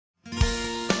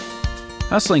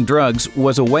Hustling drugs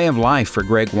was a way of life for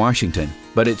Greg Washington,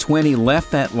 but it's when he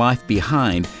left that life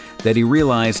behind that he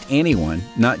realized anyone,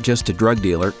 not just a drug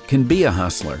dealer, can be a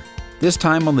hustler. This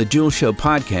time on the Jules Show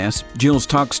podcast, Jules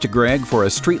talks to Greg for a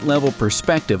street-level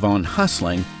perspective on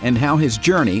hustling and how his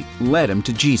journey led him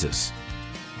to Jesus.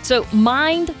 So,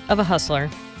 Mind of a Hustler,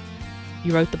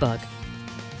 you wrote the book,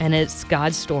 and it's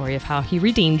God's story of how he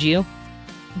redeemed you.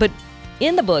 But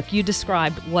in the book, you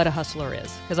described what a hustler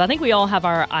is, because I think we all have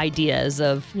our ideas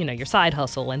of, your side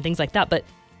hustle and things like that. But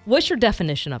what's your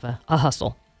definition of a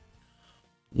hustle?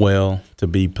 Well, to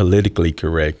be politically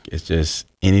correct, it's just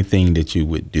anything that you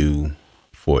would do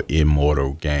for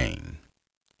immortal gain.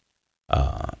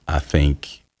 I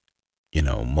think,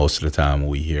 most of the time when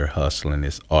we hear hustling,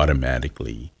 it's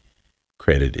automatically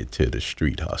credited to the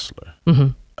street hustler.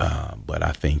 Mm-hmm. But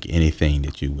I think anything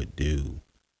that you would do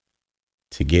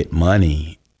to get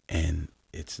money and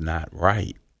it's not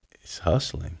right, it's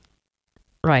hustling.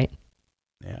 Right.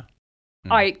 Yeah.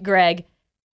 All right, Greg,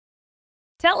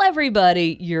 tell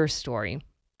everybody your story,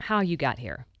 how you got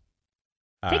here.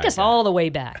 Take us all the way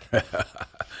back.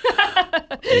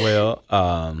 Well,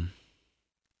 I'm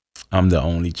the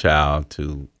only child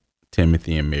to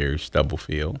Timothy and Mary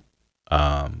Stubblefield.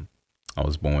 I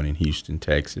was born in Houston,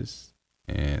 Texas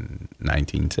in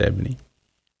 1970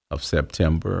 of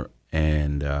September.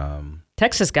 And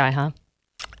Texas guy, huh?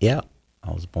 Yeah,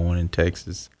 I was born in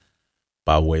Texas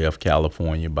by way of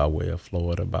California, by way of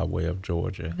Florida, by way of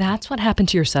Georgia. That's what happened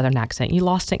to your Southern accent. You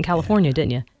lost it in California,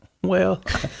 didn't you? Well,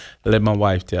 let my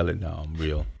wife tell it. No, I'm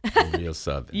real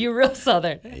Southern. You're real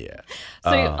Southern. Yeah.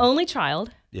 So you're only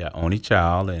child. Yeah, only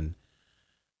child, and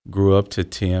grew up to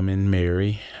Tim and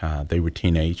Mary. They were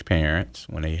teenage parents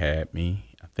when they had me.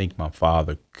 I think my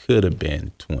father could have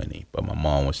been 20, but my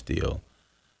mom was still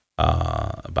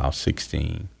about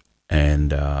 16. And,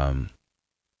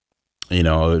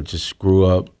 just grew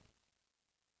up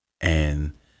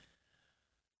and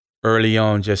early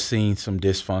on just seen some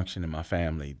dysfunction in my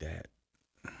family that,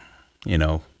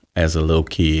 as a little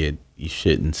kid, you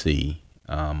shouldn't see.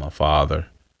 My father,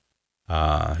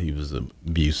 he was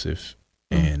abusive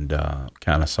and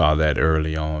kind of saw that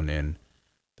early on in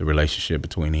the relationship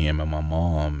between him and my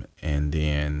mom. And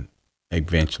then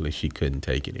eventually she couldn't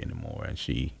take it anymore and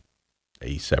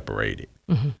they separated,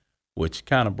 which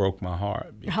kind of broke my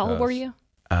heart. Because, how old were you?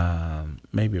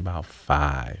 Maybe about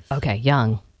 5. Okay,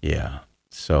 young. Yeah.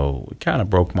 So it kind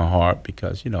of broke my heart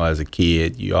because, as a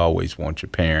kid, you always want your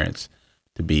parents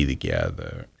to be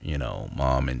together,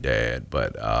 mom and dad.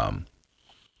 But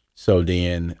so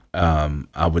then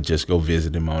I would just go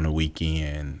visit him on the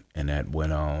weekend, and that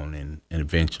went on. And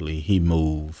eventually he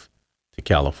moved to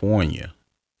California,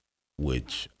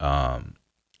 which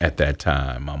at that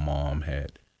time my mom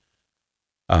had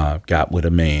got with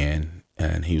a man,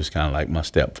 and he was kind of like my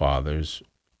stepfather's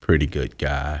pretty good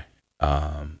guy.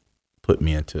 Put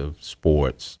me into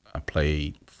sports. I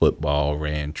played football,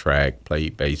 ran track,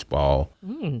 played baseball,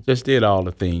 just did all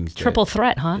the things. Triple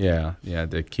threat, huh? Yeah,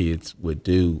 that kids would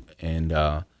do. And,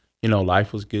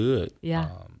 life was good. Yeah.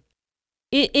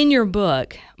 In your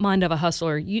book, Mind of a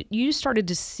Hustler, you started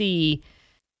to see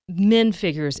men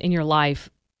figures in your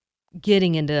life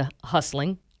getting into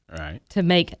hustling, right, to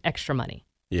make extra money.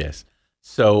 Yes.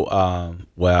 So,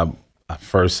 I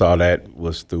first saw that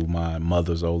was through my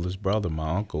mother's oldest brother,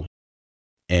 my uncle.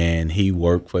 And he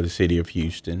worked for the city of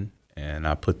Houston, and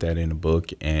I put that in the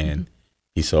book, and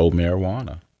he sold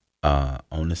marijuana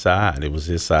on the side. It was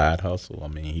his side hustle. I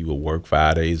mean, he would work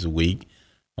 5 days a week.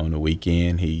 On the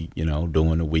weekend,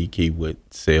 during the week, he would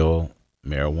sell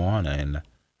marijuana. And,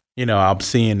 I'm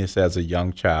seeing this as a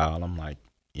young child. I'm like,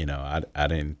 I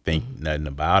didn't think nothing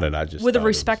about it. I just with a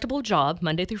respectable job,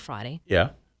 Monday through Friday. Yeah.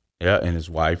 Yeah, and his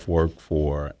wife worked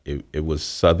for, it was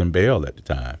Southern Bell at the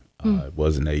time. It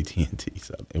wasn't AT&T,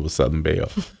 so it was Southern Bell.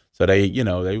 So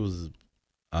they was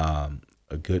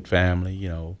a good family,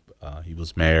 he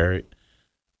was married.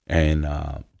 And,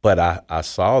 but I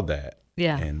saw that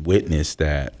and witnessed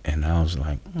that, and I was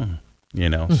like,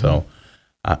 so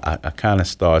I kind of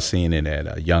started seeing it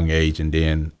at a young age. And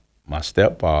then my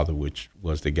stepfather, which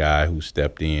was the guy who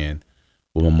stepped in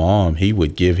with my mom, he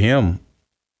would give him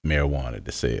marijuana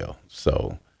to sell.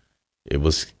 So it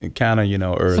was kind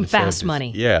of, early. Some fast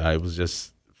money. Yeah, it was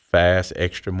just fast,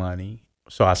 extra money.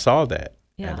 So I saw that.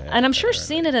 Yeah, and I'm sure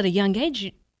seeing it at a young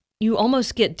age, you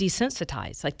almost get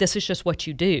desensitized. Like, this is just what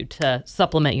you do to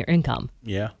supplement your income.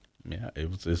 Yeah.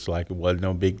 It's like it wasn't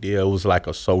no big deal. It was like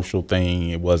a social thing.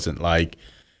 It wasn't like,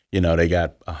 they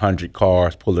got 100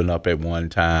 cars pulling up at one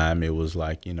time. It was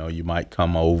like, you might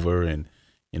come over and,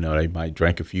 they might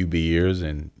drink a few beers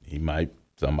and he might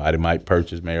Somebody might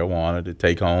purchase marijuana to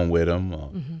take home with them, or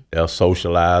they'll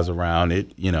socialize around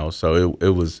it, So it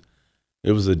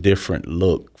was a different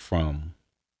look from,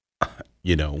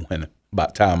 when by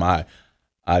the time I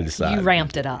decided. You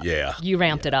ramped it up. Yeah. You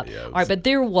ramped it up. Yeah, All right, but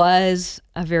there was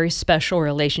a very special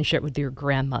relationship with your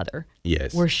grandmother.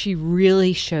 Yes. Where she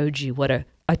really showed you what a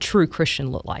true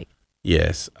Christian looked like.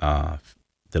 Yes.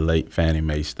 The late Fannie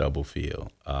Mae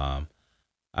Stubblefield.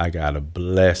 I got a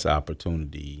blessed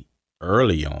opportunity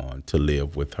early on to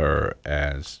live with her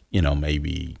as,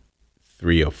 maybe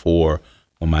 3 or 4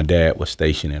 when my dad was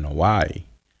stationed in Hawaii.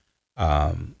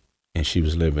 And she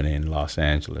was living in Los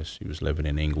Angeles. She was living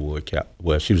in Inglewood.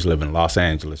 She was living in Los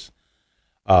Angeles.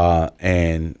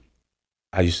 And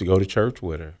I used to go to church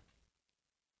with her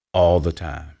all the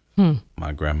time.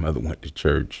 My grandmother went to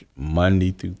church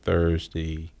Monday through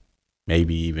Thursday,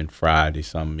 maybe even Friday,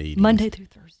 some meetings. Monday through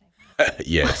Thursday.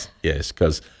 Yes,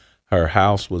 because her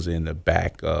house was in the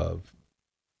back of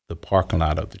the parking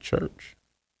lot of the church.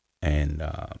 And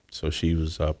so she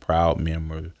was a proud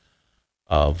member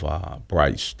of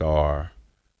Bright Star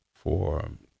for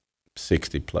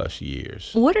 60 plus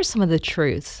years. What are some of the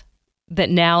truths that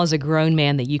now as a grown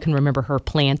man that you can remember her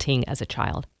planting as a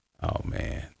child? Oh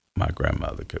man, my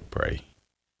grandmother could pray.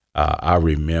 I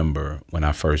remember when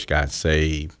I first got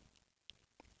saved,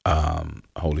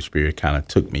 Holy Spirit kind of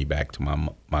took me back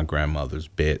to my grandmother's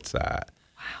bedside.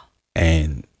 Wow.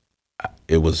 And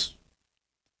it was,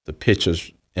 the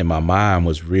pictures in my mind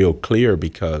was real clear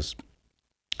because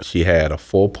she had a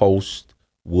 4-post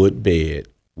wood bed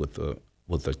with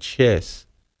a chest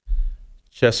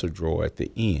drawer at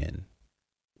the end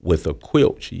with a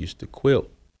quilt. She used to quilt,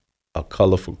 a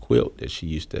colorful quilt that she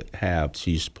used to have.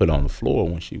 She used to put on the floor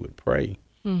when she would pray.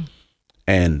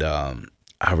 And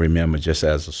I remember just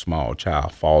as a small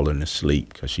child falling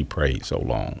asleep because she prayed so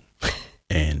long.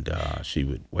 And she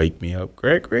would wake me up,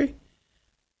 Gregory,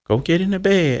 go get in the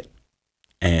bed.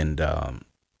 And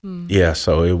yeah,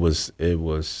 so it was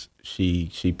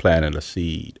she planted a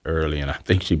seed early, and I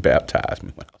think she baptized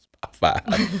me when I was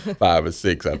about 5 or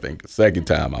 6. I think the second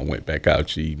time I went back out,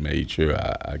 she made sure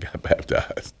I got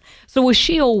baptized. So was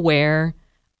she aware?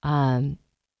 Did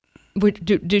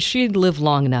she live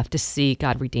long enough to see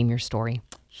God redeem your story?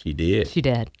 She did. She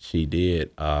did. She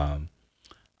did.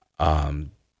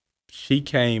 She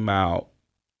came out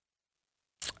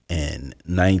in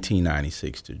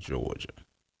 1996 to Georgia.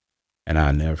 And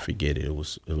I'll never forget it. It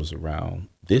was around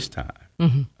this time.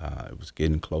 It was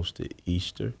getting close to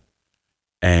Easter.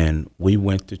 And we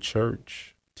went to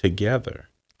church together.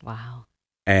 Wow.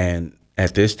 And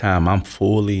at this time, I'm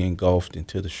fully engulfed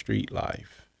into the street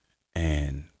life.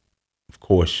 And, of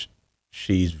course,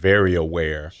 she's very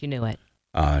aware. She knew it.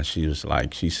 She was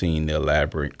like, she's seen the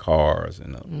elaborate cars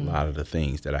and a lot of the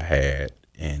things that I had.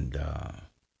 And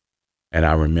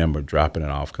I remember dropping it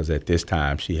off because at this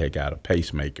time, she had got a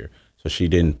pacemaker. So she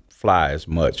didn't fly as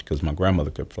much because my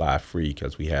grandmother could fly free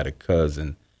because we had a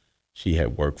cousin. She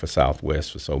had worked for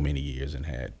Southwest for so many years and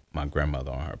had my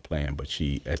grandmother on her plan. But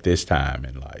she, at this time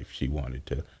in life, she wanted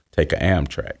to take an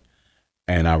Amtrak.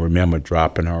 And I remember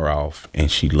dropping her off, and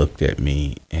she looked at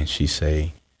me and she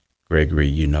say, Gregory,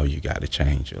 you got to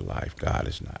change your life. God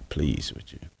is not pleased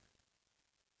with you.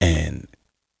 And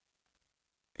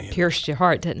pierced your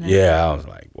heart, didn't it? Yeah, I was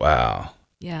like, wow.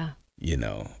 Yeah.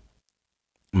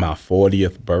 My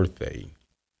 40th birthday,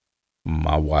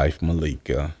 my wife,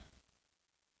 Malika,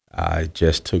 I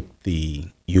just took the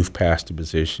youth pastor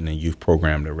position and youth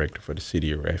program director for the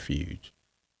City of Refuge.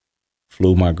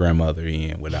 Flew my grandmother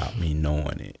in without me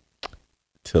knowing it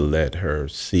to let her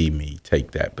see me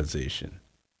take that position.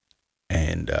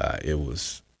 And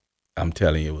I'm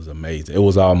telling you, it was amazing. It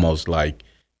was almost like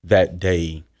that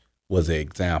day was an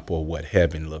example of what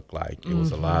heaven looked like. It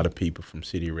was a lot of people from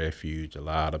City Refuge, a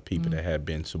lot of people that had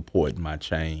been supporting my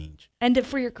change. And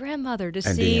for your grandmother to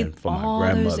see all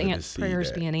those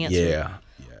prayers being answered. Yeah.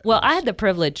 Well, I had the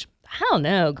privilege, I don't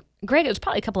know, Greg, it was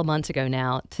probably a couple of months ago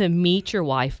now, to meet your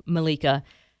wife, Malika,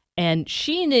 and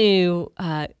she knew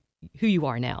who you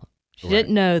are now. She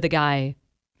didn't know the guy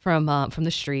from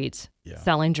the streets,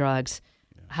 selling drugs,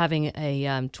 having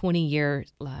a 20-year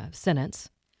sentence.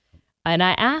 And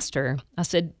I asked her, I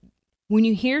said, when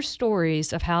you hear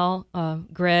stories of how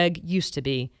Greg used to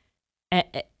be,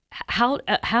 how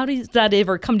does that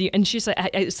ever come to you? And she said,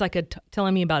 it's like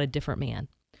telling me about a different man.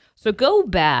 So go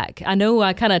back. I know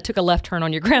I kind of took a left turn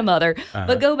on your grandmother,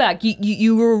 but go back.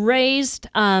 You were raised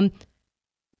kind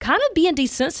of being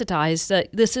desensitized that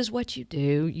this is what you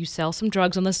do. You sell some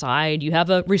drugs on the side. You have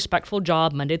a respectful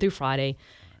job Monday through Friday.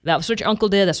 That was what your uncle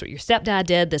did. That's what your stepdad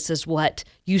did. This is what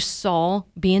you saw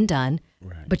being done.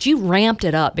 Right. But you ramped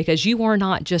it up because you were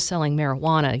not just selling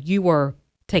marijuana. You were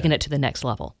taking it to the next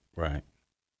level. Right.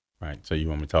 Right. So you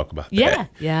want me to talk about that? Yeah.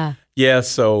 Yeah. Yeah.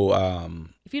 So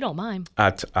If you don't mind.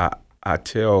 I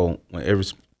tell when every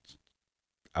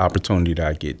opportunity that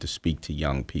I get to speak to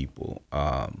young people,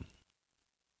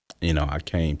 you know, I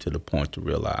came to the point to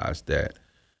realize that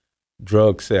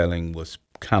drug selling was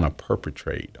kind of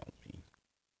perpetrated on me.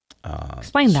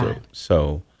 Explain that.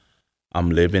 So I'm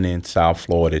living in South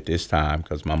Florida at this time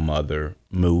because my mother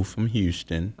moved from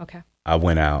Houston. Okay. I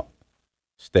went out,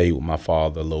 stayed with my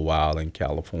father a little while in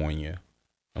California.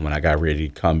 And when I got ready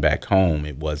to come back home,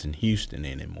 it wasn't Houston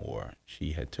anymore.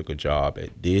 She had took a job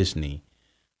at Disney.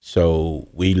 So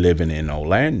we living in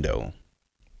Orlando.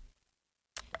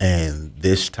 And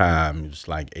this time, it was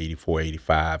like 84,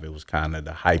 85. It was kind of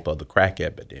the hype of the crack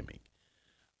epidemic.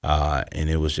 And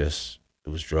it was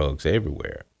drugs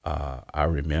everywhere. I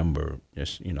remember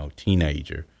just, you know,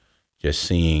 teenager, just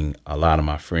seeing a lot of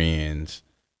my friends,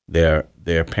 their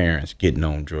parents getting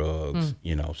on drugs,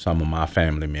 you know, some of my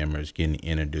family members getting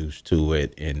introduced to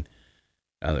it. And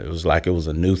it was like it was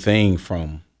a new thing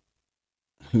from,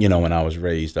 you know, when I was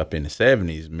raised up in the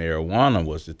 70s, marijuana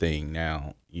was the thing.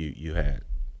 Now you had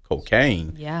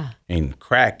cocaine and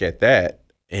crack at that.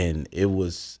 And it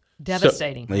was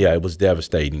devastating. It was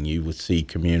devastating. You would see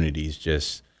communities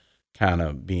just kind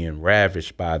of being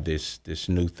ravished by this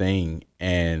new thing.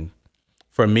 And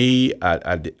for me,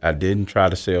 I didn't try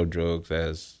to sell drugs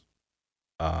as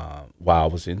while I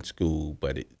was in school,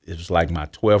 but it was like my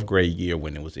 12th grade year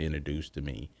when it was introduced to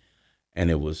me.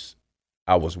 And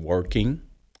I was working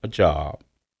a job.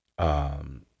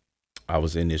 I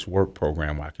was in this work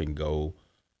program where I can go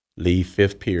leave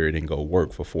fifth period and go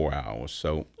work for 4 hours.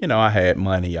 So, you know, I had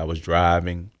money, I was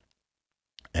driving,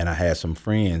 and I had some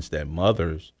friends that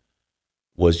mothers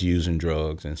was using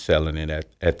drugs and selling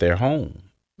it at their home.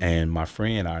 And my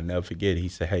friend, I'll never forget, he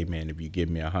said, "Hey man, if you give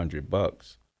me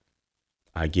 $100,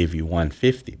 I give you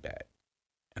 150 back."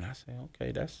 And I said,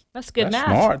 "Okay, that's good math.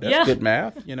 Smart. That's good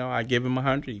math. You know, I give him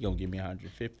 100, you're gonna give me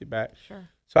 150 back." Sure.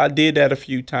 So I did that a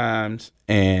few times,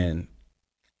 and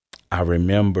I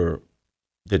remember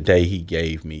the day he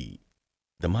gave me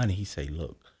the money. He said,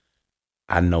 "Look,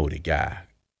 I know the guy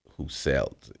who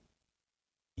sells it.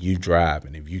 You drive,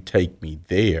 and if you take me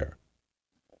there,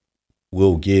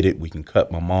 we'll get it. We can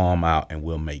cut my mom out, and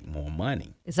we'll make more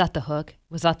money." Is that the hook?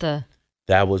 Was that the?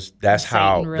 That's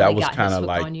how really that was got kind his of hook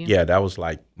like on you? Yeah, that was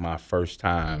like my first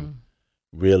time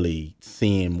really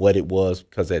seeing what it was,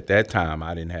 because at that time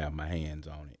I didn't have my hands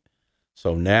on it.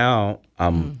 So now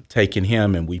I'm taking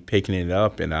him and we picking it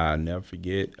up, and I'll never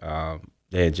forget.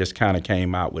 They had just kind of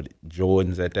came out with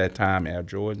Jordans at that time, Air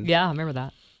Jordans. Yeah, I remember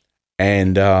that.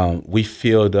 And we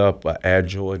filled up an Air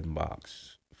Jordan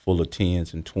box full of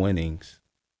 10s and 20s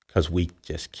because we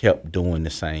just kept doing the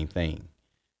same thing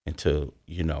until,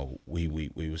 you know, we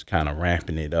was kind of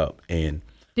ramping it up. And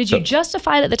did you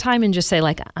justify it at the time and just say,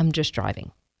 like, I'm just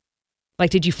driving?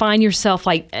 Like, did you find yourself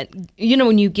like, you know,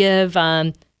 when you give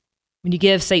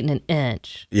Satan an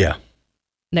inch,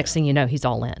 next thing you know, he's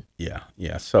all in.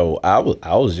 Yeah. So I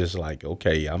was just like,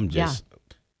 okay, I'm just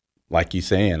like you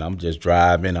saying, I'm just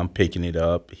driving, I'm picking it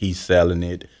up, he's selling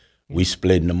it, we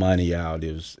splitting the money out.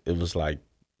 It was like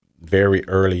very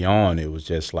early on. It was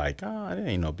just like, oh, it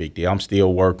ain't no big deal. I'm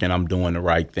still working. I'm doing the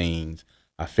right things.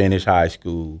 I finished high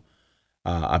school.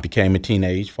 I became a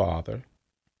teenage father,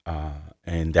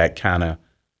 and that kind of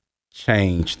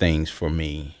changed things for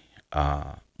me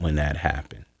when that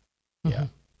happened. Yeah.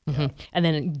 Mm-hmm.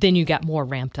 And then you got more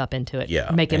ramped up into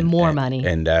it, making and, more money.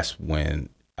 And that's when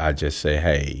I just say,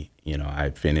 hey, you know, I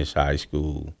finished high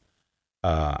school.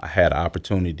 I had an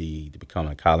opportunity to become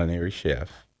a culinary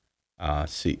chef. A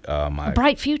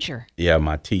bright future. Yeah,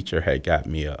 my teacher had got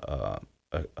me a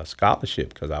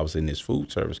scholarship because I was in this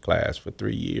food service class for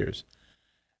 3 years.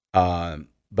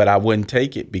 But I wouldn't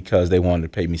take it because they wanted to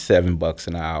pay me $7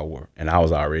 an hour, and I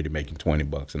was already making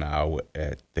 $20 an hour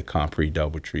at the Compre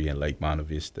DoubleTree in Lake Monte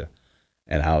Vista.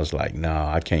 And I was like, no,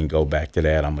 I can't go back to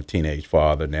that. I'm a teenage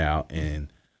father now.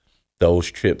 And those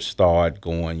trips started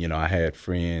going. You know, I had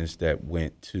friends that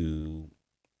went to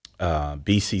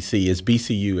BCC. It's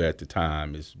BCU at the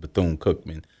time. It's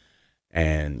Bethune-Cookman.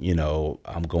 And, you know,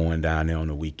 I'm going down there on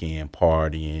the weekend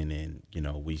partying, and, you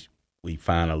know, we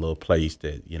find a little place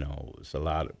that, you know, it's a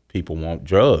lot of people want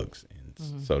drugs.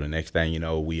 And so the next thing you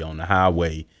know, we on the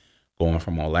highway going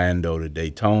from Orlando to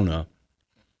Daytona.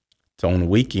 It's on the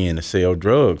weekend to sell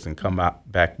drugs and come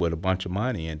back with a bunch of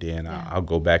money. And then I'll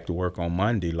go back to work on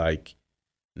Monday like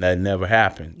that never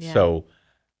happened. Yeah. So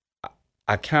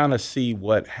I kind of see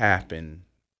what happened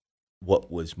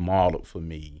what was modeled for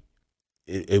me,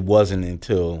 it wasn't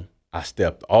until I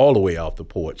stepped all the way off the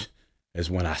porch is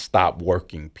when I stopped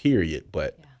working, period.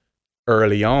 But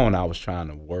early on, I was trying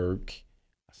to work.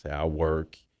 I said, I'll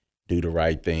work, do the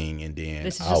right thing, and then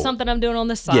this is just something I'm doing on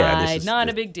the side, not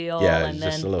a big deal. Yeah, and it's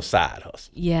then, just a little side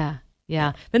hustle. Yeah.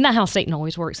 Isn't that how Satan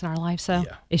always works in our life? So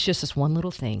it's just this one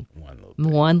little thing,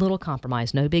 one little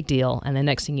compromise, no big deal. And the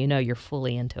next thing you know, you're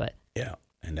fully into it. Yeah,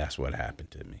 and that's what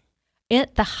happened to me.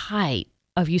 At the height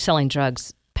of you selling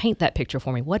drugs, paint that picture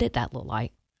for me. What did that look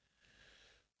like?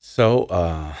 So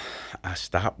I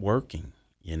stopped working.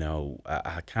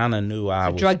 I kind of knew I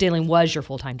was. Drug dealing was your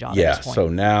full-time job at this point. So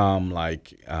now I'm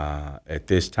like, at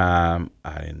this time,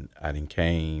 I didn't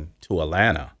came to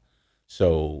Atlanta.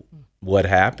 So what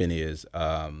happened is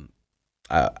I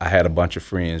had a bunch of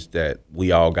friends that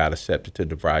we all got accepted to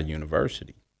DeVry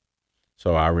University.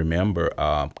 So I remember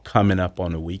coming up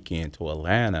on the weekend to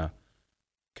Atlanta,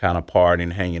 kind of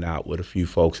partying, hanging out with a few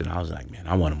folks, and I was like, man,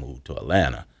 I want to move to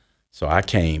Atlanta. So I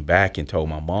came back and told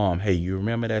my mom, hey, you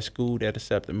remember that school that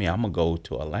accepted me? I'm going to go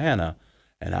to Atlanta,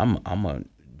 and I'm going to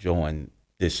join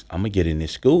this. I'm going to get in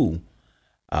this school.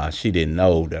 She didn't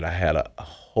know that I had a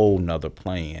whole nother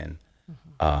plan.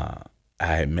 I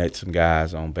had met some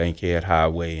guys on Bankhead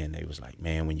Highway, and they was like,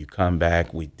 man, when you come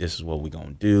back, this is what we're going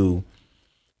to do.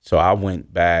 So I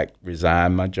went back,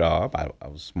 resigned my job. I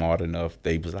was smart enough.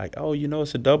 They was like, oh,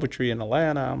 it's a DoubleTree in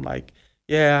Atlanta. I'm like,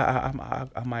 yeah,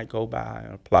 I might go by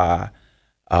and apply.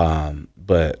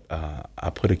 But I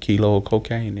put a kilo of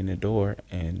cocaine in the door,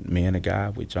 and me and the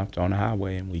guy, we jumped on the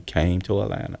highway, and we came to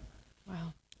Atlanta.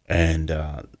 Wow. And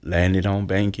landed on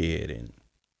Bankhead. And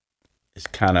it's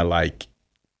kind of like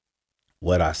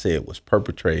what I said was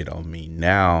perpetrated on me.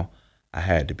 Now I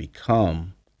had to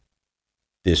become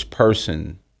this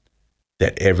person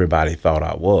that everybody thought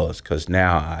I was, because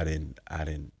now I didn't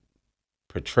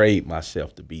portray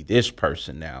myself to be this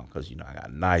person now, because I got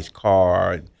a nice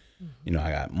car, and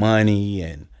I got money,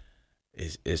 and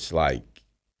it's like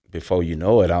before you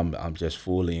know it, I'm just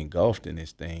fully engulfed in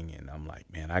this thing, and I'm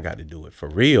like, man, I got to do it for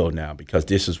real now, because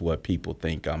this is what people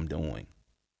think I'm doing.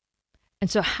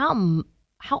 And so how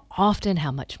often,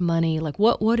 how much money, like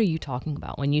what are you talking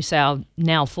about when you say I'm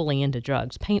now fully into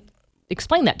drugs?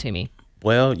 Explain that to me.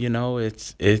 Well, it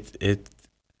was,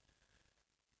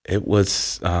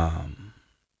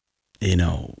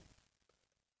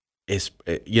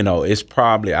 it's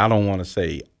probably, I don't want to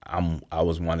say I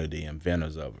was one of the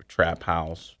inventors of a trap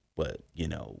house, but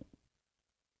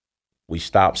we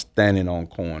stopped standing on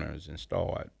corners and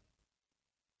started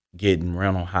getting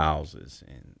rental houses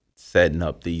and setting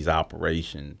up these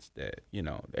operations that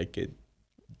they could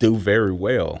do very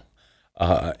well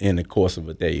in the course of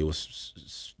a day. It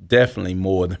was definitely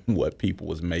more than what people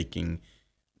was making,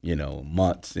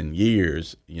 months and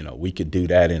years. We could do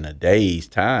that in a day's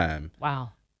time.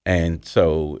 Wow. And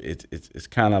so it's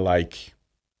kind of like,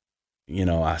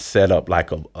 I set up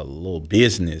like a little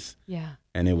business. Yeah.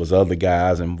 And there was other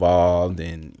guys involved,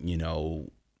 and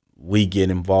we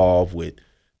get involved with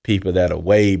people that are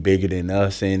way bigger than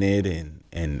us in it,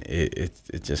 and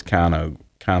it just kind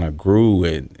of grew.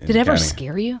 Did it ever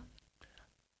scare you?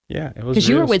 Yeah, it was. Because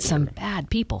you were with some bad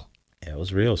people. Yeah, it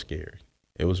was real scary.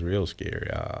 It was real scary.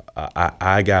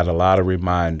 I got a lot of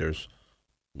reminders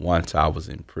once I was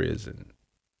in prison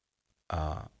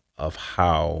of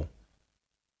how,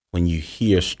 when you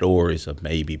hear stories of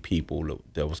maybe people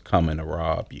that was coming to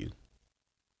rob you,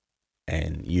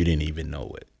 and you didn't even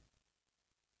know it.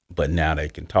 But now they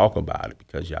can talk about it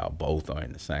because y'all both are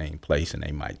in the same place, and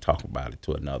they might talk about it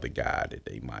to another guy that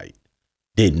they might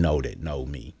didn't know that know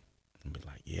me. And be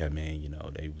like, yeah, man,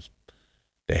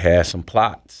 they had some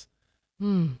plots.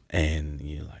 And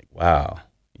you're like, wow,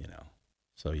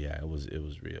 So yeah, it was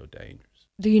real dangerous.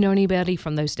 Do you know anybody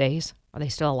from those days? Are they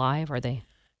still alive? Are they?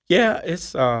 Yeah,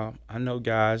 it's I know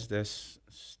guys that's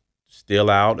still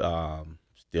out,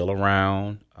 still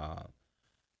around.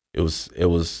 It was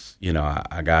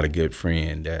I got a good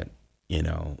friend that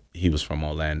he was from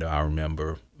Orlando. I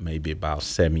remember maybe about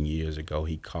 7 years ago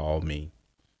he called me,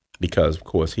 because of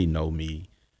course he know me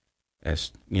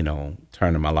as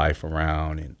turning my life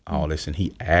around and all this, and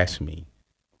he asked me,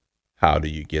 how do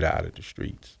you get out of the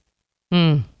streets?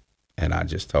 And I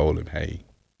just told him, hey,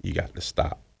 you got to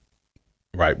stop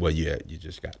right where you at. You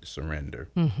just got to surrender.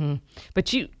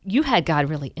 But you had God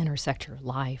really intersect your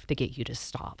life to get you to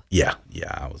stop. Yeah,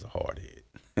 I was a hard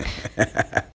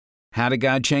head. How did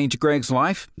God change Greg's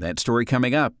life? That story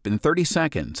coming up in 30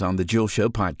 seconds on the Jewel Show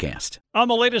podcast. On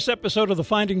the latest episode of the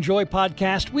Finding Joy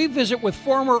podcast, we visit with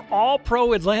former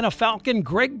All-Pro Atlanta Falcon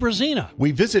Greg Brazina.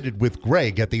 We visited with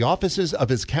Greg at the offices of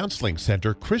his counseling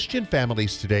center, Christian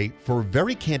Families Today, for a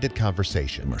very candid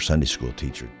conversation. Our Sunday school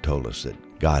teacher told us that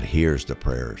God hears the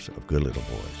prayers of good little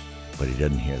boys, but he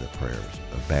doesn't hear the prayers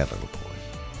of bad little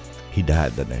boys. He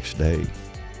died the next day.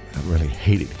 I really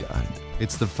hated God.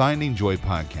 It's the Finding Joy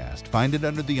podcast. Find it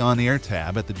under the On Air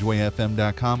tab at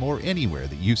thejoyfm.com or anywhere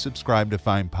that you subscribe to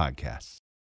find podcasts.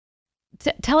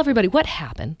 Tell everybody what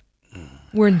happened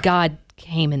when God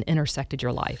came and intersected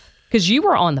your life, because you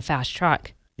were on the fast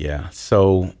track. Yeah.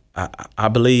 So I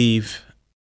believe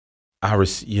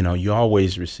you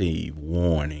always receive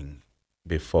warning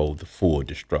before the full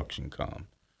destruction comes.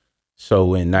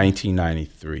 So in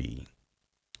 1993,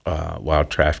 while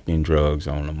trafficking drugs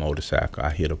on a motorcycle,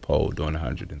 I hit a pole doing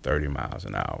 130 miles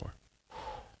an hour.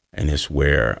 And it's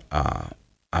where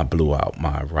I blew out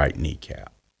my right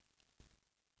kneecap.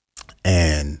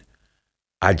 And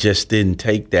I just didn't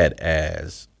take that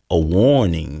as a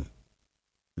warning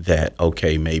that,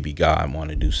 okay, maybe God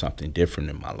want to do something different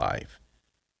in my life,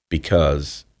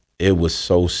 because it was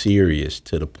so serious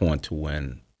to the point to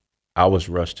when I was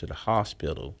rushed to the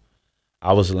hospital.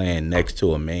 I was laying next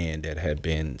to a man that had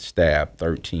been stabbed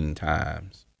 13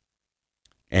 times.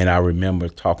 And I remember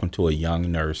talking to a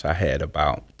young nurse. I had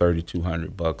about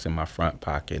 $3,200 in my front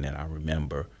pocket, and I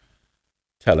remember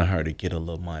telling her to get a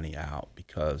little money out,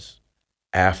 because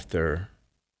after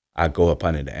I go up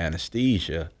under the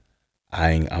anesthesia,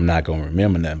 I'm not going to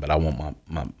remember nothing, but I want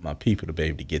my people to be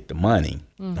able to get the money.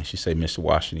 And she said, Mr.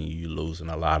 Washington, you're losing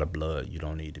a lot of blood. You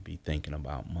don't need to be thinking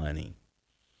about money.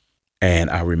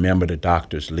 And I remember the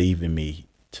doctors leaving me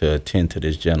to attend to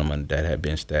this gentleman that had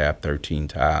been stabbed 13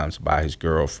 times by his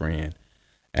girlfriend.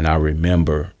 And I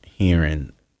remember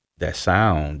hearing that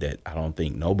sound that I don't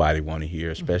think nobody want to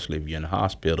hear, especially if you're in the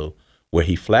hospital, where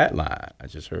he flatlined. I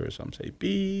just heard something say,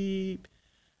 beep.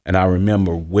 And I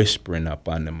remember whispering up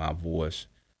under my voice,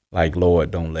 like, Lord,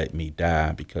 don't let me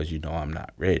die, because you know I'm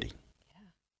not ready. Yeah.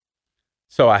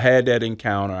 So I had that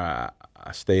encounter.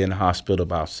 I stay in the hospital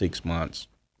about 6 months.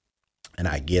 And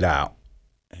I get out,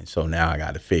 and so now I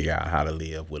got to figure out how to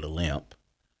live with a limp.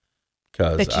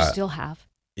 That you still have.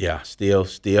 Yeah, still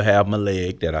have my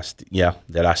leg that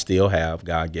I still have.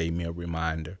 God gave me a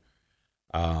reminder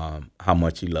how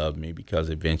much He loved me, because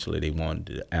eventually they wanted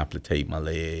to amputate my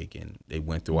leg, and they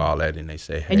went through all that, and they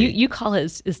say, hey. And you call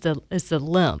it is the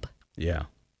limp. Yeah.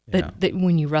 That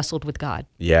when you wrestled with God.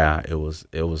 Yeah, it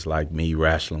was like me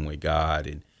wrestling with God,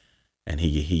 and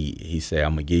he said,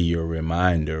 I'm going to give you a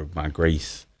reminder of my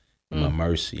grace and my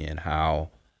mercy, and how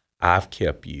I've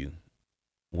kept you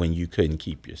when you couldn't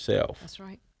keep yourself. That's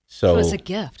right. So it's a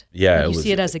gift. Yeah. You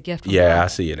see it as a gift from God. I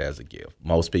see it as a gift.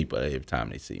 Most people, every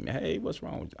time they see me, hey, what's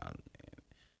wrong with John?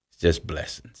 It's just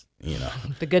blessings,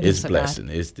 The goodness it's of blessing.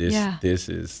 God. It's this. This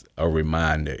is a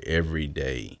reminder every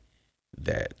day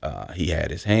that He had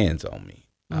His hands on me,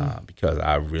 because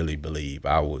I really believe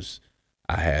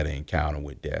I had an encounter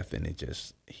with death, and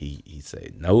he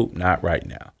said, nope, not right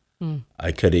now.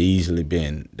 It could have easily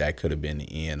been, that could have been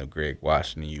the end of Greg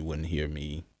Washington. You wouldn't hear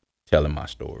me telling my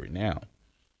story now.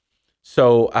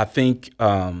 So I think,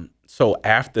 so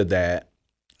after that,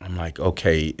 I'm like,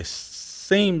 okay, it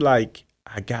seemed like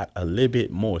I got a little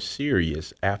bit more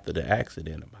serious after the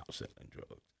accident about selling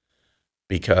drugs,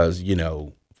 because,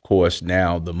 of course,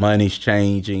 now the money's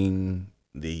changing,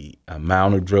 the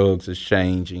amount of drugs is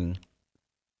changing.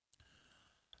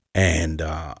 And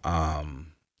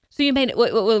so you made it.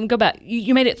 Go back.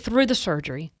 You made it through the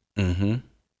surgery. Mm-hmm.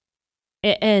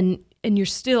 And you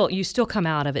still come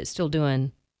out of it still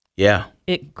doing. Yeah.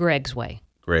 It Greg's way.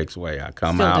 Greg's way. I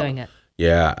come still out. Still doing it.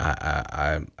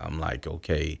 Yeah. I'm like,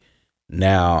 okay,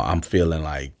 now I'm feeling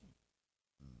like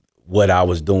what I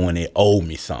was doing, it owed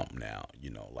me something now.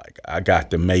 Like I got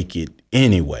to make it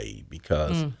anyway,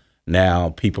 because now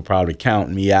people probably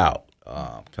counting me out.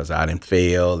 Because I didn't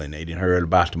fail, and they didn't heard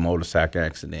about the motorcycle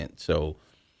accident. So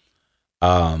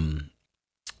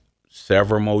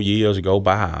several more years go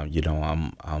by.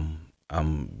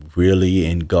 I'm really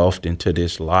engulfed into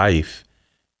this life,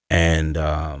 and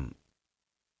guy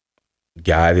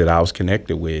that I was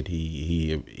connected with,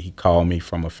 he called me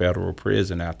from a federal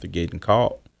prison after getting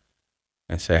caught,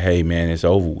 and said, "Hey man, it's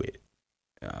over with.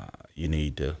 You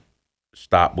need to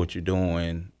stop what you're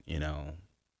doing.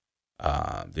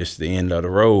 This is the end of the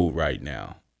road right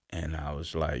now." And I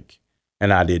was like,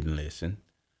 and I didn't listen.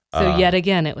 So yet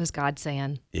again, it was God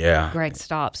saying, "Yeah, Greg,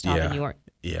 stop, and you weren't."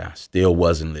 Yeah, still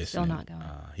wasn't listening. Still not going.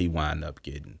 He wound up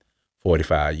getting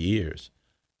 45 years.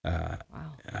 Wow.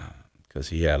 Because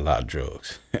he had a lot of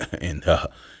drugs. And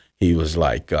he was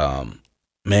like,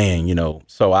 man, you know.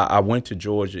 So I went to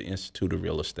Georgia Institute of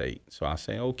Real Estate. So I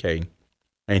say, okay,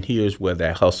 and here's where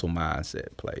that hustle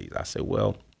mindset plays. I said,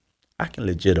 well, I can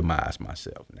legitimize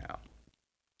myself now.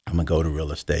 I'm going to go to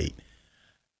real estate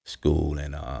school.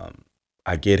 And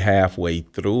I get halfway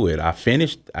through it. I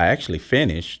actually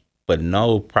finished, but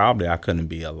no, probably I couldn't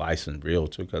be a licensed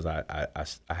realtor because I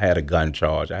had a gun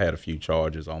charge. I had a few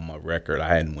charges on my record.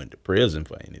 I hadn't went to prison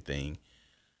for anything.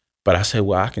 But I said,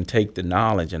 well, I can take the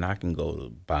knowledge and I can go to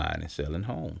buying and selling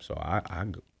homes. So I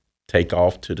take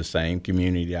off to the same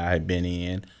community I had been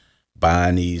in,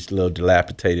 buying these little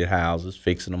dilapidated houses,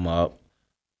 fixing them up.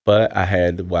 But I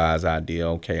had the wise idea,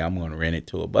 okay, I'm going to rent it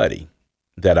to a buddy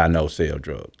that I know sell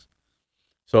drugs.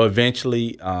 So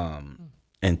eventually,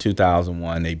 in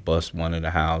 2001, they bust one of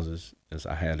the houses as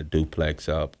I had a duplex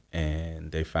up,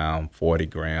 and they found 40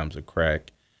 grams of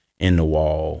crack in the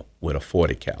wall with a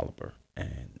 .40 caliber,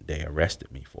 and they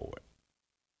arrested me for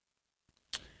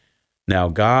it. Now,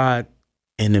 God,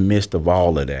 in the midst of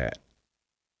all of that,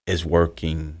 is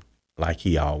working like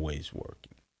he always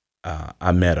working.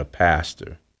 I met a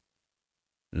pastor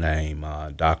named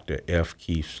Dr. F.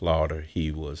 Keith Slaughter.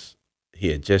 He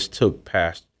had just took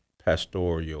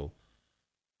pastoral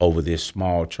over this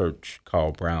small church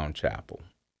called Brown Chapel,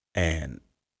 and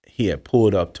he had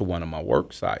pulled up to one of my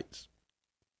work sites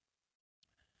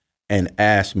and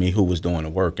asked me who was doing the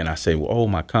work. And I said, well,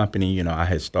 my company, you know, I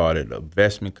had started an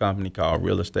investment company called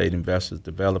Real Estate Investors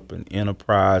Development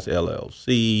Enterprise,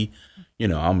 LLC. You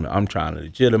know, I'm trying to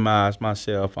legitimize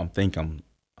myself. I'm think I'm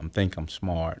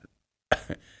smart.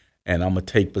 And I'm going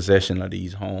to take possession of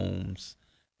these homes,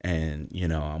 and, you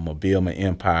know, I'm going to build my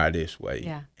empire this way.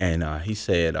 Yeah. And he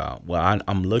said, well,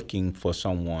 I'm looking for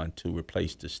someone to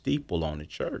replace the steeple on the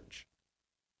church.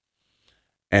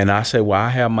 And I said, well, I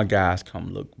have my guys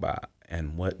come look by,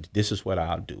 and this is what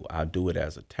I'll do. I'll do it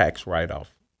as a tax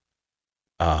write-off.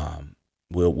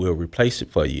 We'll replace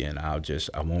it for you, and I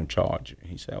won't charge you.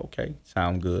 He said, okay,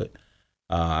 sound good.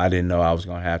 I didn't know I was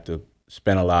going to have to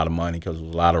spend a lot of money because it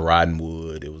was a lot of riding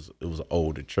wood. It was an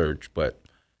older church, but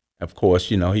of course,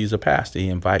 you know, he's a pastor. He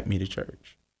invited me to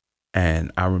church,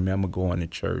 and I remember going to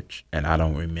church, and I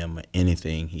don't remember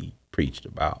anything he preached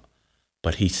about,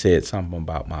 but he said something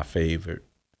about my favorite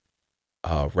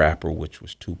rapper, which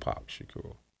was Tupac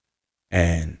Shakur,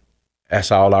 and that's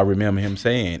all I remember him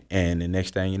saying. And the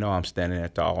next thing you know, I'm standing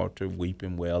at the altar,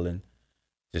 weeping, wailing,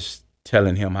 just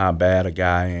telling him how bad a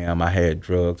guy I am. I had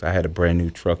drugs. I had a brand new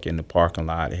truck in the parking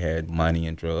lot. It had money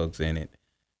and drugs in it,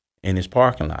 in his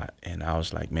parking lot. And I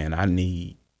was like, man, I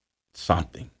need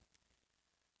something.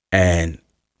 And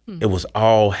it was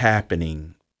all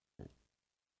happening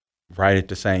right at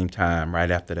the same time.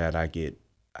 Right after that, I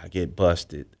get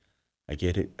busted. I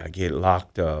get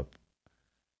locked up.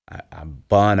 I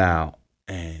burn out,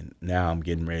 and now I'm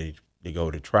getting ready to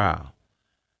go to trial.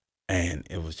 And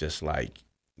it was just like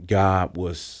I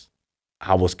was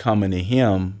coming to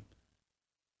him,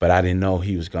 but I didn't know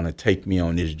he was going to take me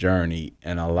on this journey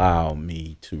and allow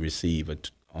me to receive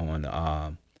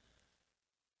on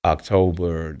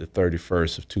October the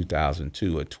 31st of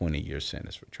 2002, a 20-year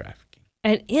sentence for trafficking.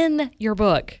 And in your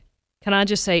book, can I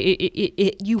just say,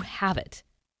 you have it.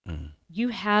 Mm-hmm. You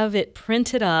have it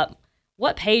printed up.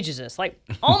 What page is this? Like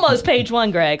almost page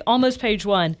 1, Greg. Almost page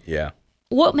 1. Yeah.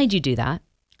 What made you do that?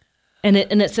 And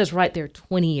it says right there,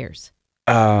 20 years.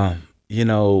 You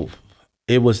know,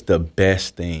 it was the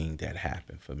best thing that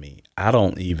happened for me. I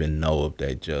don't even know if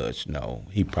that judge know.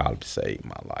 He probably saved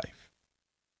my life.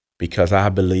 Because I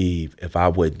believe if I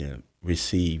wouldn't have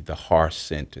received the harsh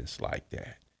sentence like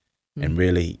that and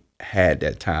really had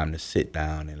that time to sit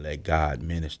down and let God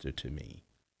minister to me,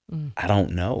 I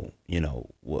don't know. You know,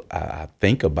 I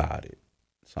think about it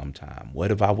sometime.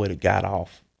 What if I would have got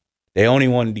off? They only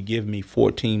wanted to give me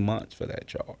 14 months for that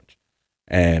charge.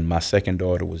 And my second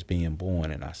daughter was being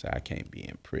born, and I said, I can't be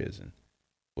in prison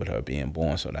with her being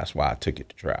born, so that's why I took it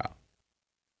to trial.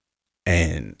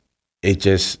 And it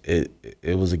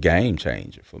was a game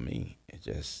changer for me. It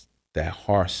just, that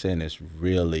harsh sentence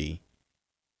really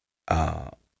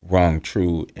rung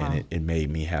true, and it made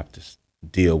me have to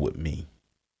deal with me.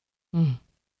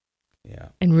 Yeah.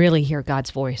 And really hear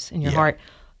God's voice in your heart.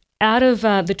 Out of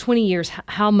the 20 years,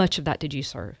 how much of that did you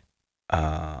serve?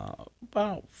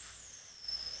 About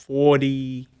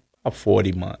 40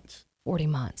 months. 40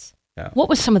 months. Yeah. What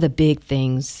was some of the big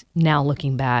things now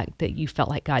looking back that you felt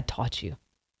like God taught you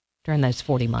during those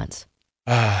 40 months?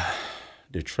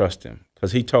 To trust him.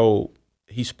 Because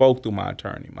he spoke through my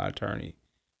attorney. My attorney,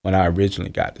 when I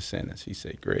originally got the sentence, he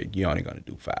said, Greg, you're only going to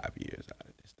do 5 years out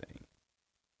of this thing.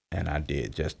 and I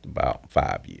did just about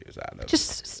 5 years out of it.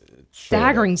 Just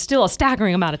staggering, still a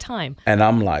staggering amount of time. And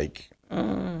I'm like,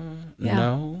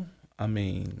 no. I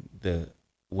mean,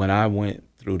 when I went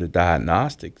through the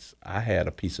diagnostics, I had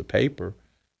a piece of paper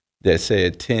that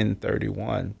said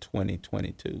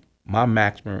 10/31/2022. My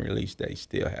maximum release date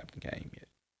still haven't came yet.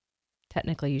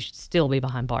 Technically, you should still be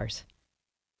behind bars.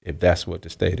 If that's what the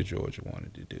state of Georgia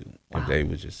wanted to do, Wow. if they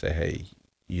would just say, hey,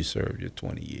 you served your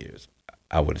 20 years,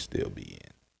 I would still be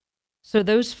in. So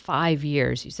those 5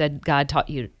 years, you said God taught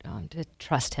you to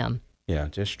trust him. Yeah,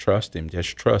 just trust him.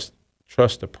 Just trust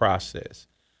the process.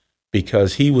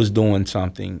 Because he was doing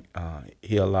something,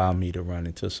 he allowed me to run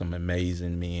into some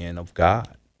amazing men of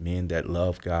God, men that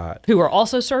love God. Who are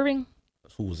also serving?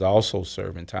 Who was also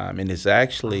serving time. And it's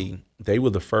actually, they were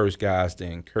the first guys to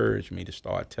encourage me to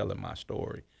start telling my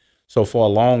story. So for a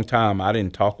long time, I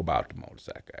didn't talk about the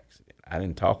motorcycle accident. I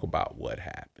didn't talk about what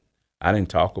happened. I didn't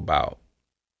talk about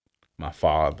my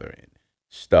father and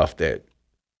stuff that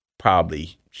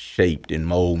probably shaped and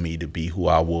molded me to be who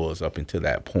I was up until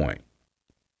that point.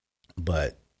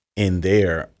 But in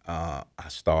there, I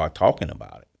started talking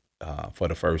about it for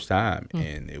the first time,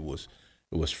 and it was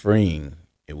freeing.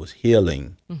 It was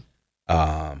healing.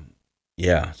 So.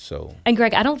 And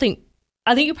Greg, I think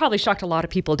you probably shocked a lot of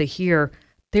people to hear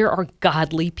there are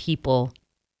godly people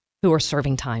who are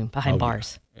serving time behind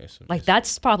bars. Yeah.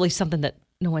 That's probably something that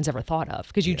no one's ever thought of,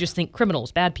 because you just think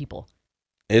criminals, bad people.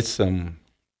 It's some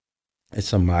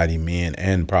mighty men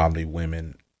and probably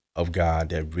women of God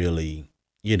that really,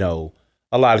 a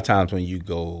lot of times when you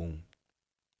go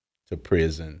to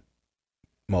prison,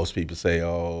 most people say,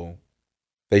 oh,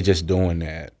 they just doing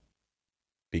that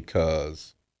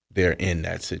because they're in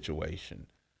that situation.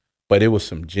 But it was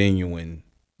some genuine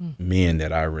men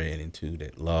that I ran into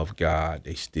that love God.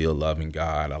 They still loving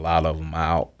God. A lot of them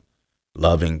out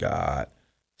loving God.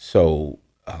 So,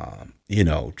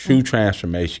 true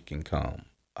transformation can come,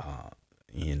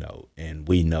 and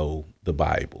we know the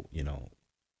Bible,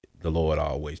 the Lord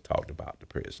always talked about the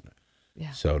prisoner.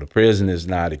 Yeah. So the prison is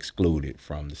not excluded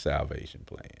from the salvation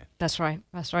plan. That's right.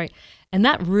 And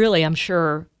that really, I'm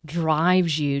sure,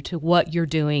 drives you to what you're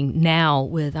doing now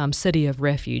with City of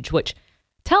Refuge, which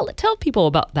tell people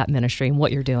about that ministry and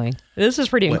what you're doing. This is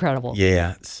pretty incredible.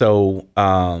 Yeah. So,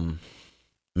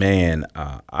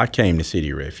 I came to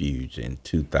City of Refuge in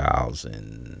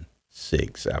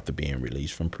 2006 after being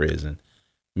released from prison.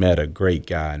 Met a great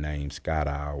guy named Scott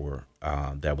Auer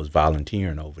that was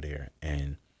volunteering over there.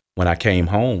 And when I came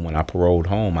home, when I paroled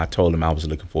home, I told him I was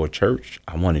looking for a church.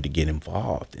 I wanted to get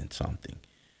involved in something.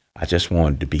 I just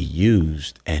wanted to be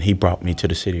used. And he brought me to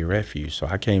the City of Refuge. So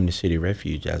I came to City of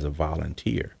Refuge as a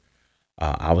volunteer.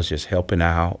 I was just helping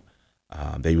out.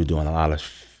 They were doing a lot of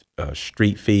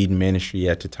street feeding ministry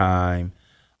at the time.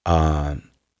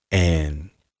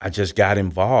 And I just got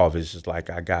involved. It's just like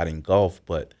I got engulfed.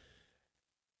 But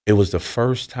it was the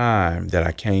first time that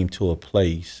I came to a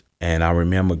place, and I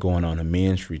remember going on a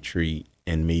men's retreat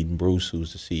and meeting Bruce,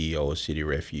 who's the CEO of City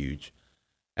Refuge.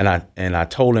 And I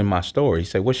told him my story. He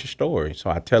said, what's your story? So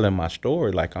I tell him my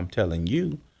story like I'm telling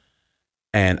you.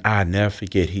 And I never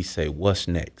forget, he said, what's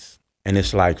next? And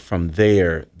it's like from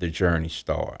there, the journey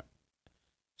started.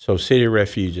 So City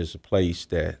Refuge is a place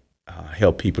that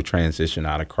help people transition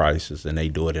out of crisis, and they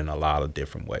do it in a lot of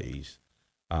different ways.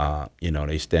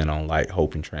 They stand on light,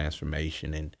 hope, and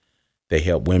transformation, and they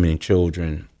help women and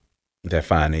children that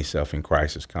find themselves in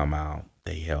crisis come out.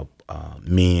 They help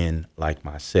men like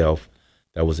myself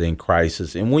that was in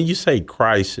crisis. And when you say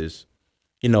crisis,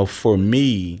 for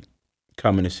me,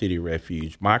 coming to City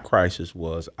Refuge, my crisis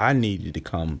was I needed to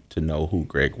come to know who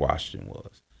Greg Washington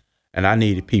was. And I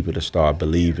needed people to start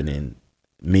believing in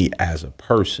me as a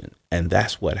person. And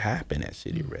that's what happened at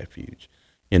City Refuge.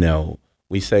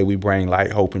 We say we bring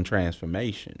light, hope, and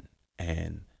transformation.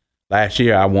 And last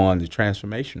year I won the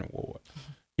Transformation Award,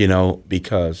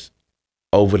 because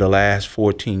over the last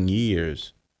 14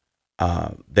 years,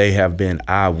 they have been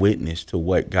eyewitness to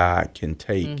what God can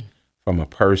take from a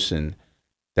person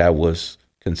that was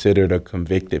considered a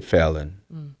convicted felon.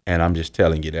 And I'm just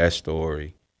telling you, that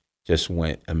story just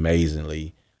went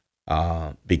amazingly,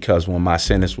 because when my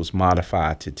sentence was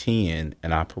modified to 10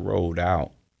 and I paroled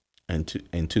out in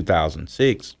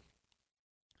 2006,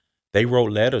 they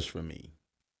wrote letters for me.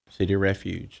 City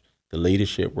Refuge, the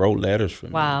leadership wrote letters for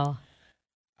me. Wow.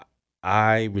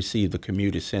 I received a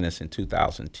commuted sentence in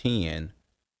 2010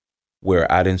 where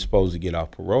I didn't supposed to get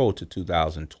off parole to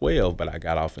 2012, but I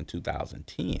got off in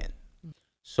 2010.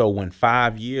 So when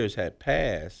 5 years had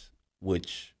passed,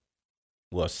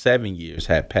 7 years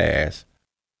had passed,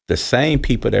 the same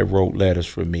people that wrote letters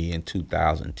for me in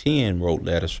 2010 wrote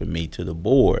letters for me to the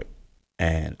board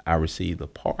and I received a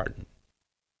pardon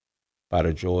by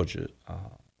the Georgia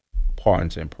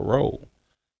Pardons and Parole.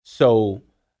 So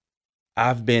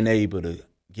I've been able to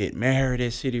get married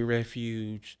at City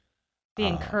Refuge. Be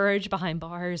encouraged behind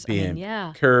bars. Being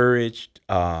encouraged.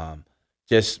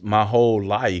 Just my whole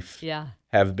life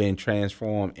have been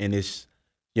transformed. And it's,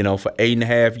 for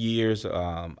 8.5 years,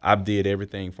 I did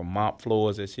everything from mop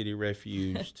floors at City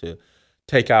Refuge to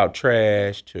take out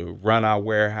trash, to run our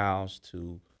warehouse,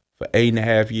 to for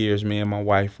 8.5 years, me and my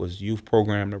wife was youth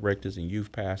program directors and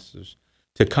youth pastors,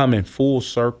 to come in full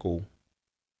circle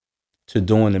to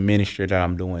doing the ministry that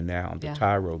I'm doing now, the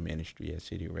Tyro ministry at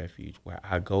City Refuge, where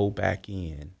I go back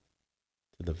in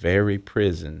to the very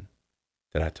prison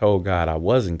that I told God I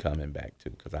wasn't coming back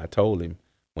to. Because I told him,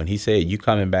 when he said, "You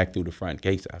coming back through the front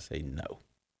gates?" I say, "No,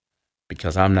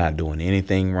 because I'm not doing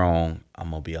anything wrong. I'm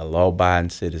going to be a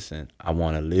law-abiding citizen. I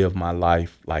want to live my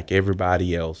life like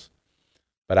everybody else."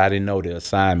 But I didn't know the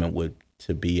assignment would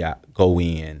to be go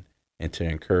in and to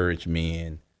encourage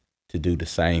men to do the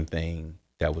same thing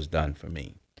that was done for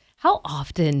me. How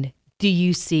often do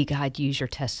you see God use your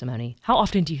testimony? How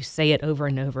often do you say it over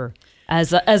and over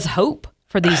as hope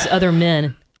for these other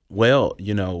men? Well,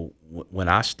 when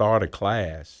I start a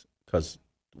class, because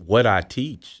what I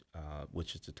teach,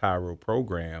 which is the Tyro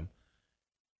program,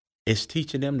 is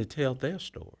teaching them to tell their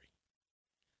story.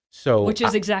 So, which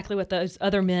is exactly what those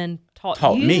other men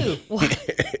taught me.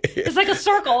 It's like a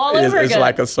circle all over again. It's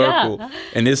like a circle. Yeah.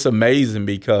 And it's amazing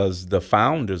because the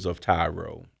founders of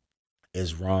Tyro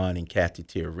is Ron and Kathy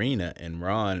Tiarina. And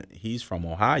Ron, he's from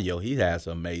Ohio. He has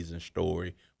an amazing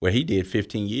story where he did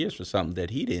 15 years for something that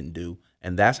he didn't do.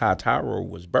 And that's how Tyro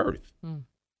was birthed.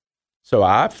 So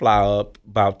I fly up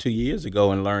about 2 years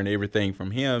ago and learn everything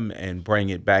from him and bring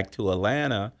it back to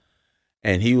Atlanta.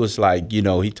 And he was like,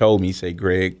 he told me, he said,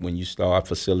 "Greg, when you start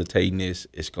facilitating this,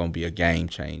 it's going to be a game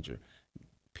changer.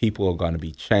 People are going to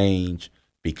be changed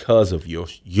because of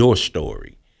your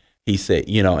story." He said,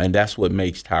 and that's what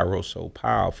makes Tyro so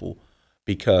powerful,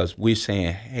 because we're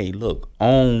saying, hey, look,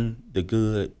 own the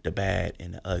good, the bad,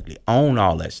 and the ugly. Own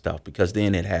all that stuff, because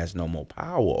then it has no more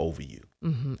power over you.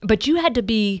 Mm-hmm. But you had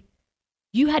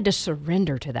to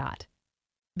surrender to that.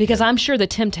 Because I'm sure the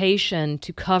temptation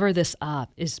to cover this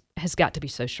up has got to be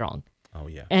so strong. Oh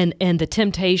yeah. And the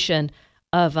temptation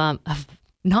of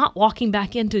not walking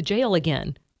back into jail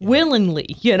again willingly,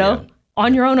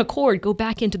 on your own accord, go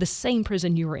back into the same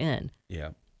prison you were in. Yeah.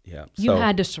 Yeah. You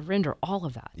had to surrender all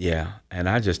of that. Yeah. And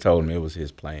I just told him it was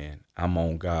his plan. I'm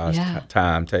on God's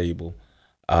timetable,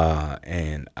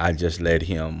 and I just let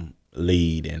him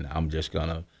lead, and I'm just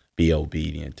gonna be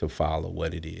obedient to follow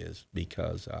what it is,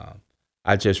 because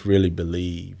I just really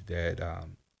believe that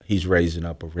he's raising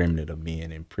up a remnant of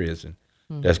men in prison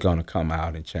that's going to come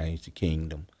out and change the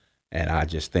kingdom. And I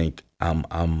just think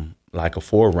I'm like a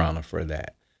forerunner for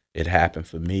that. It happened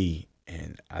for me,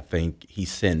 and I think he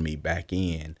sent me back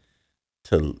in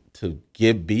to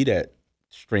be that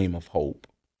stream of hope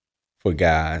for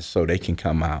guys, so they can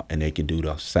come out and they can do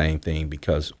the same thing.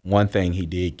 Because one thing he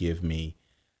did give me,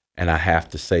 and I have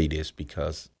to say this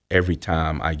because every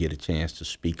time I get a chance to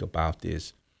speak about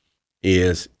this,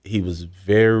 is he was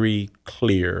very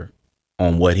clear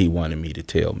on what he wanted me to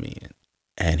tell men.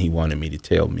 And he wanted me to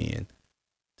tell men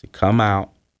to come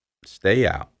out, stay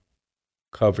out,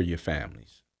 cover your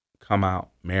families, come out,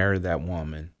 marry that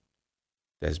woman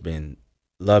that's been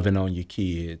loving on your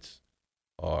kids,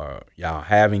 or y'all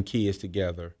having kids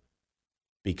together,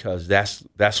 because that's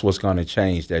what's going to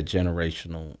change that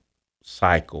generational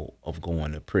cycle of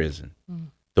going to prison.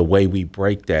 The way we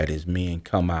break that is men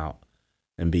come out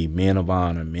and be men of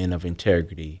honor, men of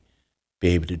integrity, be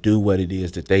able to do what it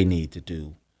is that they need to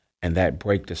do, and that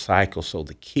break the cycle so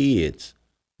the kids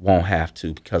won't have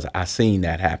to, because I seen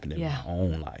that happen in my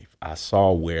own life. I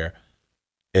saw where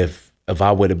if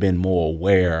I would have been more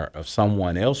aware, if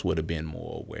someone else would have been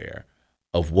more aware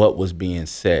of what was being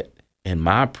said in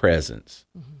my presence,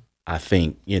 I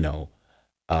think,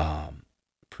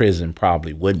 prison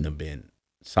probably wouldn't have been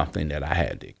something that I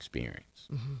had to experience.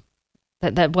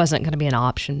 That wasn't going to be an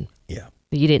option. Yeah.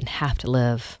 You didn't have to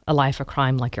live a life of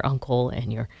crime like your uncle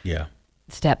and your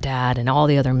stepdad and all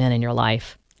the other men in your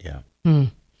life. Yeah.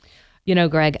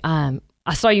 Greg, I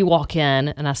saw you walk in,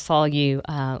 and I saw you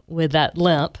with that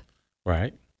limp.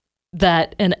 Right.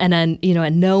 That and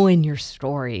knowing your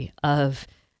story of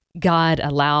God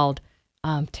allowed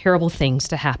terrible things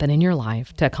to happen in your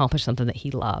life to accomplish something that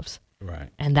He loves. Right.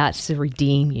 And that's to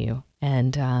redeem you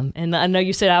And I know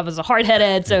you said I was a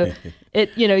hard-headed, so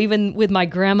even with my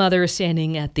grandmother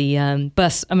standing at the at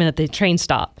the train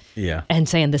stop, and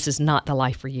saying this is not the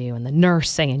life for you, and the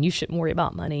nurse saying you shouldn't worry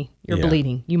about money, you're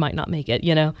bleeding, you might not make it,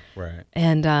 Right.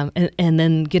 And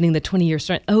then getting the 20 years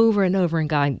strength over and over, and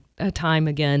time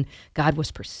again, God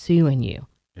was pursuing you.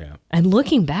 Yeah. And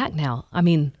looking back now, I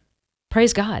mean,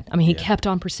 praise God. I mean, He kept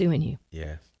on pursuing you.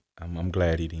 Yes. I'm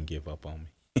glad He didn't give up on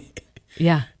me.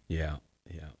 Yeah. Yeah.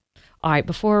 All right,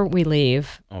 before we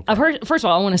leave, Okay. First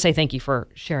of all, I want to say thank you for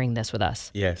sharing this with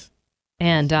us. Yes.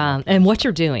 And what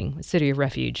you're doing with City of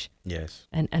Refuge. Yes.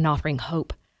 And offering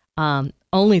hope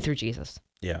only through Jesus.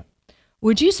 Yeah.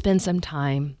 Would you spend some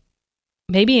time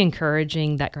maybe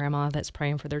encouraging that grandma that's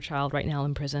praying for their child right now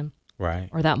in prison? Right.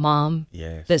 Or that mom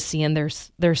Yes. that's seeing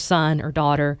their son or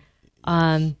daughter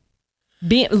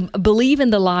believe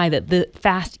in the lie that the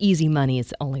fast, easy money is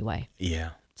the only way. Yeah.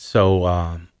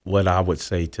 So what I would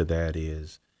say to that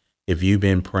is, if you've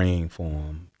been praying for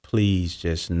them, please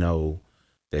just know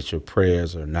that your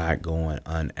prayers are not going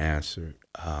unanswered.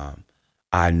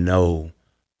 I know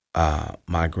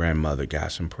my grandmother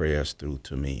got some prayers through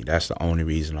to me. That's the only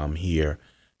reason I'm here.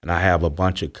 And I have a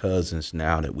bunch of cousins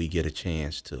now that we get a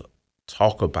chance to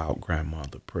talk about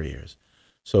grandmother prayers.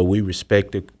 So we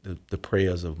respect the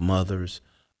prayers of mothers.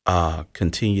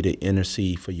 Continue to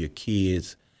intercede for your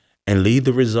kids and leave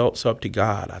the results up to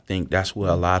God. I think that's where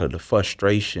a lot of the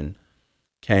frustration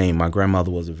came. My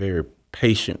grandmother was a very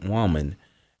patient woman,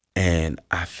 and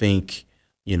I think,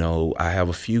 I have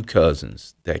a few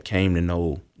cousins that came to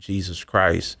know Jesus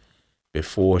Christ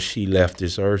before she left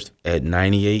this earth at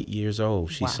 98 years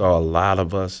old. She saw a lot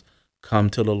of us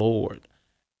come to the Lord.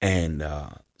 And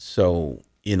so,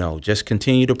 just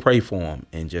continue to pray for them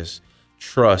and just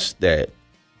trust that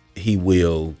He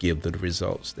will give the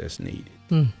results that's needed.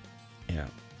 Yeah.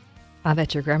 I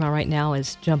bet your grandma right now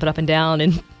is jumping up and down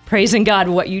and praising God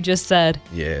what you just said.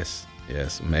 Yes.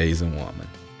 Amazing woman.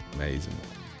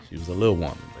 She was a little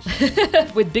woman,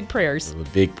 but with big prayers.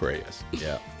 With big prayers.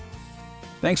 Yeah.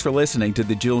 Thanks for listening to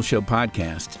the Jewel Show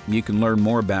podcast. You can learn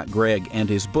more about Greg and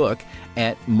his book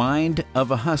at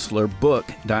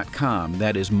mindofahustlerbook.com.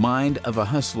 That is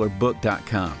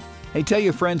mindofahustlerbook.com. Hey, tell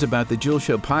your friends about the Jewel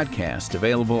Show podcast,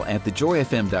 available at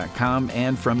thejoyfm.com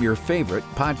and from your favorite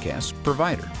podcast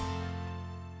provider.